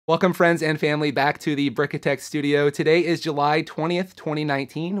Welcome friends and family back to the Brickitect studio. Today is July 20th,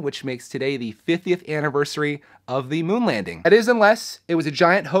 2019, which makes today the 50th anniversary of the moon landing. That is, unless it was a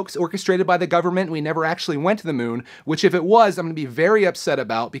giant hoax orchestrated by the government and we never actually went to the moon, which if it was, I'm gonna be very upset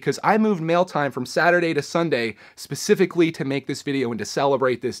about because I moved mail time from Saturday to Sunday specifically to make this video and to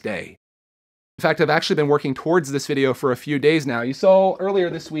celebrate this day. In fact, I've actually been working towards this video for a few days now. You saw earlier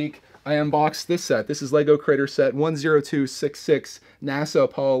this week, I unboxed this set. This is LEGO Creator Set 10266 NASA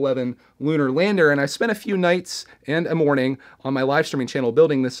Apollo 11 Lunar Lander, and I spent a few nights and a morning on my live streaming channel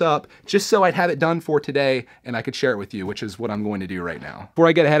building this up just so I'd have it done for today and I could share it with you, which is what I'm going to do right now. Before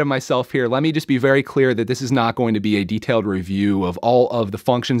I get ahead of myself here, let me just be very clear that this is not going to be a detailed review of all of the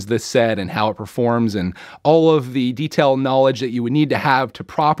functions of this set and how it performs and all of the detailed knowledge that you would need to have to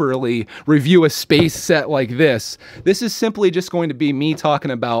properly review a space set like this. This is simply just going to be me talking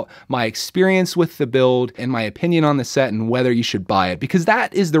about my experience with the build and my opinion on the set and whether you should buy it, because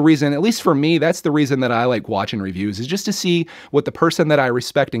that is the reason, at least for me, that's the reason that I like watching reviews, is just to see what the person that I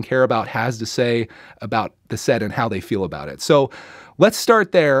respect and care about has to say about the set and how they feel about it. So let's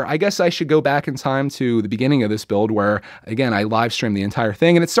start there. I guess I should go back in time to the beginning of this build where, again, I live streamed the entire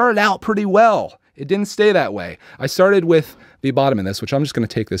thing and it started out pretty well. It didn't stay that way. I started with the bottom of this, which I'm just going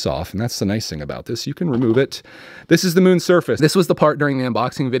to take this off, and that's the nice thing about this. You can remove it. This is the moon surface. This was the part during the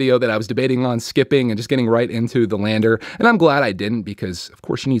unboxing video that I was debating on skipping and just getting right into the lander, and I'm glad I didn't because, of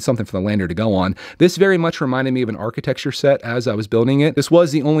course, you need something for the lander to go on. This very much reminded me of an architecture set as I was building it. This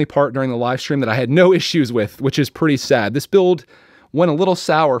was the only part during the live stream that I had no issues with, which is pretty sad. This build went a little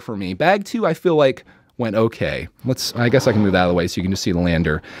sour for me. Bag 2, I feel like, went okay. I guess I can move that out of the way so you can just see the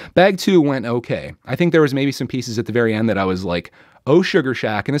lander. Bag 2 went okay. I think there was maybe some pieces at the very end that I was like, oh, sugar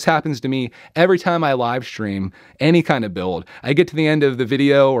shack. And this happens to me every time I live stream any kind of build. I get to the end of the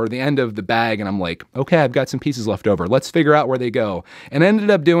video or the end of the bag and I'm like, okay, I've got some pieces left over. Let's figure out where they go. And I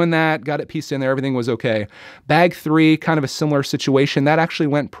ended up doing that, got it pieced in there, everything was okay. Bag 3, kind of a similar situation. That actually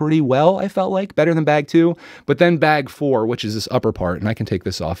went pretty well, I felt like, better than bag 2. But then bag 4, which is this upper part, and I can take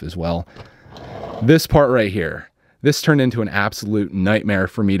this off as well. This part right here, this turned into an absolute nightmare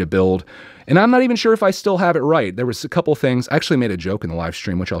for me to build. And I'm not even sure if I still have it right. There was a couple things. I actually made a joke in the live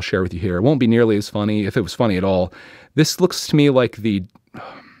stream, which I'll share with you here. It won't be nearly as funny, if it was funny at all. This looks to me like the...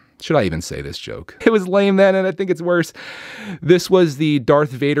 Should I even say this joke? It was lame then, and I think it's worse. This was the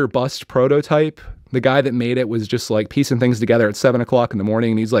Darth Vader bust prototype. The guy that made it was just like piecing things together at 7 o'clock in the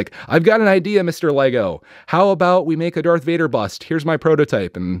morning, and he's like, I've got an idea, Mr. Lego. How about we make a Darth Vader bust? Here's my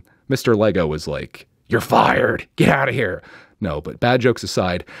prototype. And Mr. Lego was like, you're fired. Get out of here. No, but bad jokes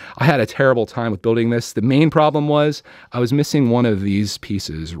aside, I had a terrible time with building this. The main problem was I was missing one of these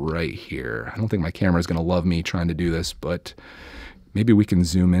pieces right here. I don't think my camera is going to love me trying to do this, but maybe we can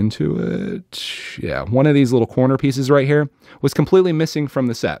zoom into it. Yeah, one of these little corner pieces right here was completely missing from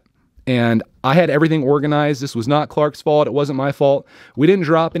the set. And I had everything organized. This was not Clark's fault. It wasn't my fault. We didn't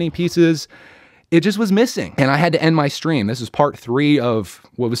drop any pieces. It just was missing. And I had to end my stream. This is part 3 of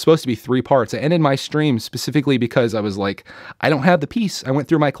what was supposed to be 3 parts. I ended my stream specifically because I was like, I don't have the piece. I went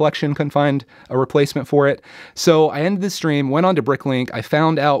through my collection, couldn't find a replacement for it. So I ended the stream, went on to Bricklink. I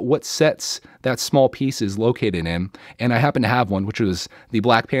found out what sets that small piece is located in. And I happened to have one, which was the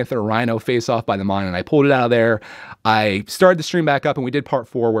Black Panther Rhino face-off by the mine. And I pulled it out of there. I started the stream back up and we did part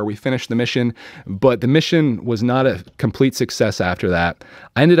 4 where we finished the mission. But the mission was not a complete success after that.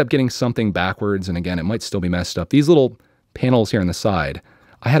 I ended up getting something backwards. And again, it might still be messed up. These little panels here on the side,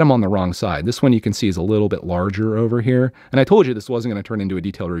 I had them on the wrong side. This one you can see is a little bit larger over here. And I told you this wasn't going to turn into a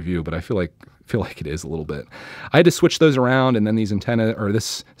detailed review, but I feel like it is a little bit. I had to switch those around, and then these antenna, or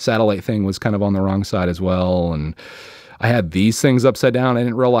this satellite thing was kind of on the wrong side as well. And I had these things upside down. I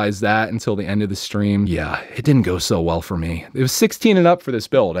didn't realize that until the end of the stream. Yeah, it didn't go so well for me. It was 16 and up for this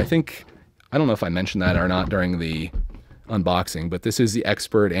build. I don't know if I mentioned that or not during the unboxing, but this is the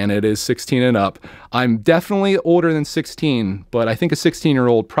expert and it is 16 and up. I'm definitely older than 16, but I think a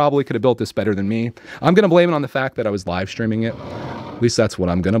 16-year-old probably could have built this better than me. I'm going to blame it on the fact that I was live streaming it. At least that's what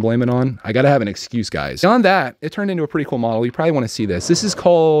I'm going to blame it on. I got to have an excuse, guys. Beyond that, it turned into a pretty cool model. You probably want to see this. This is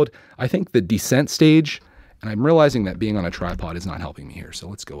called, I think, the descent stage. And I'm realizing that being on a tripod is not helping me here. So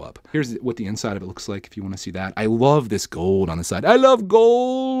let's go up. Here's what the inside of it looks like if you want to see that. I love this gold on the side. I love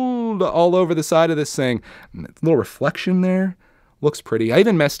gold all over the side of this thing. And a little reflection there. Looks pretty. I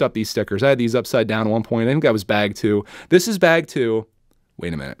even messed up these stickers. I had these upside down at one point. I think that was bag 2. This is bag 2.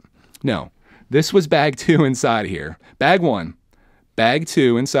 Wait a minute. No. This was bag 2 inside here. Bag 1. Bag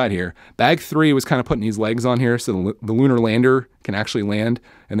 2 inside here. Bag 3 was kind of putting these legs on here so the Lunar Lander can actually land.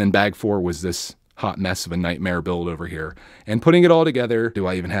 And then bag 4 was this hot mess of a nightmare build over here. And putting it all together, do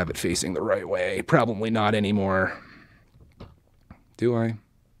I even have it facing the right way? Probably not anymore. Do I?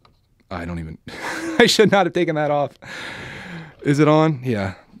 I don't even, I should not have taken that off. Is it on?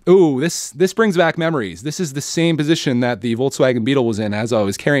 Yeah. Ooh, this brings back memories. This is the same position that the Volkswagen Beetle was in as I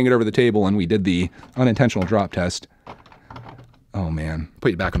was carrying it over the table and we did the unintentional drop test. Oh man,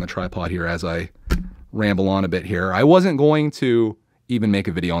 put you back on the tripod here as I ramble on a bit here. I wasn't going to even make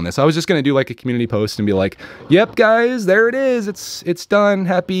a video on this. I was just going to do like a community post and be like, yep guys, there it is. It's done.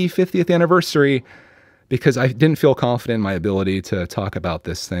 Happy 50th anniversary. Because I didn't feel confident in my ability to talk about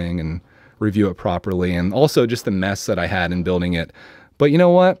this thing and review it properly, and also just the mess that I had in building it. But you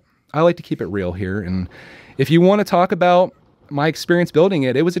know what? I like to keep it real here. And if you want to talk about my experience building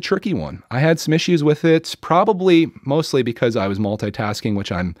it, it was a tricky one. I had some issues with it, probably mostly because I was multitasking,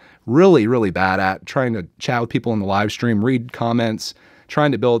 which I'm really, really bad at, trying to chat with people in the live stream, read comments,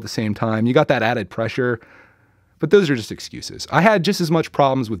 trying to build at the same time. You got that added pressure. But those are just excuses. I had just as much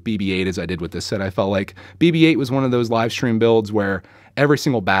problems with BB-8 as I did with this set. I felt like BB-8 was one of those live stream builds where every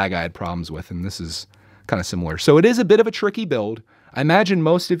single bag I had problems with, and this is kind of similar. So it is a bit of a tricky build. I imagine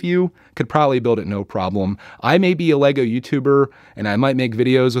most of you could probably build it no problem. I may be a Lego YouTuber, and I might make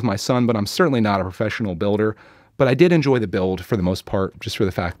videos with my son, but I'm certainly not a professional builder. But I did enjoy the build for the most part, just for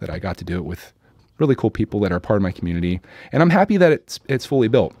the fact that I got to do it with really cool people that are part of my community. And I'm happy that it's fully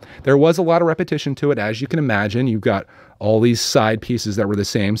built. There was a lot of repetition to it, as you can imagine. You've got all these side pieces that were the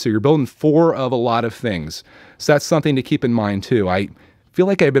same. So you're building 4 of a lot of things. So that's something to keep in mind too. I feel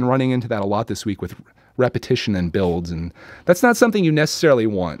like I've been running into that a lot this week with repetition and builds. And that's not something you necessarily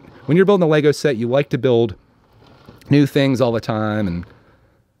want. When you're building a Lego set, you like to build new things all the time. And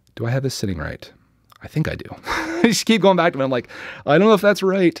do I have this sitting right? I think I do. I just keep going back to it. I'm like, I don't know if that's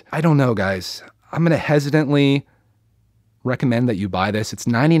right. I don't know, guys. I'm going to hesitantly recommend that you buy this. It's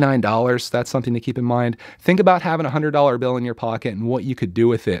 $99. That's something to keep in mind. Think about having a $100 bill in your pocket and what you could do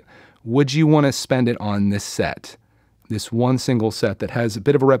with it. Would you want to spend it on this set? This one single set that has a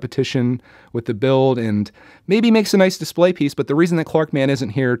bit of a repetition with the build and maybe makes a nice display piece. But the reason that Clarkman isn't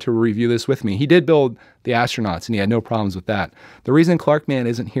here to review this with me, he did build the astronauts and he had no problems with that. The reason Clarkman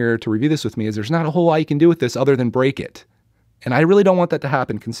isn't here to review this with me is there's not a whole lot you can do with this other than break it. And I really don't want that to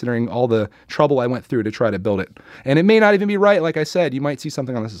happen considering all the trouble I went through to try to build it. And it may not even be right. Like I said, you might see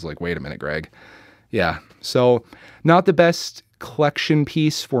something on this that's like, wait a minute, Greg. Yeah. So not the best collection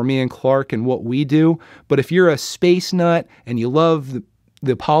piece for me and Clark and what we do. But if you're a space nut and you love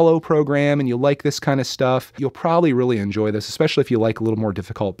the Apollo program and you like this kind of stuff, you'll probably really enjoy this, especially if you like a little more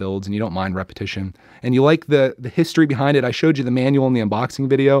difficult builds and you don't mind repetition. And you like the history behind it. I showed you the manual in the unboxing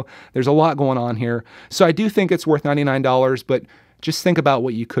video. There's a lot going on here. So I do think it's worth $99, but just think about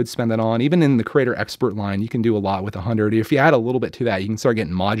what you could spend that on. Even in the Creator Expert line, you can do a lot with 100. If you add a little bit to that, you can start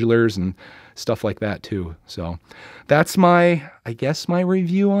getting modulars and stuff like that too. So that's my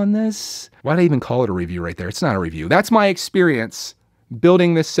review on this. Why did I even call it a review right there? It's not a review. That's my experience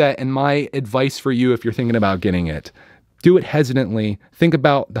building this set and my advice for you if you're thinking about getting it. Do it hesitantly. Think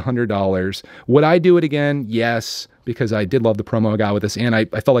about the $100. Would I do it again? Yes, because I did love the promo I got with this, and I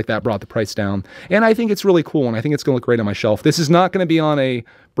felt like that brought the price down. And I think it's really cool, and I think it's going to look great on my shelf. This is not going to be on a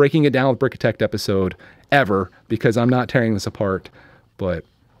Breaking It Down with brickitect episode ever, because I'm not tearing this apart, but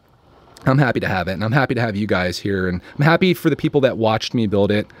I'm happy to have it, and I'm happy to have you guys here, and I'm happy for the people that watched me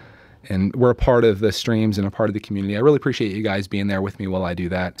build it, and we're a part of the streams and a part of the community. I really appreciate you guys being there with me while I do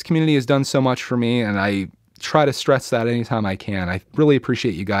that. This community has done so much for me, and I try to stress that anytime I can. I really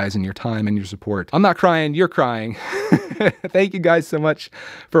appreciate you guys and your time and your support. I'm not crying, you're crying. Thank you guys so much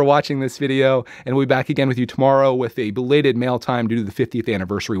for watching this video, and we'll be back again with you tomorrow with a belated mail time due to the 50th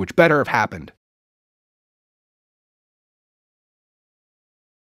anniversary, which better have happened.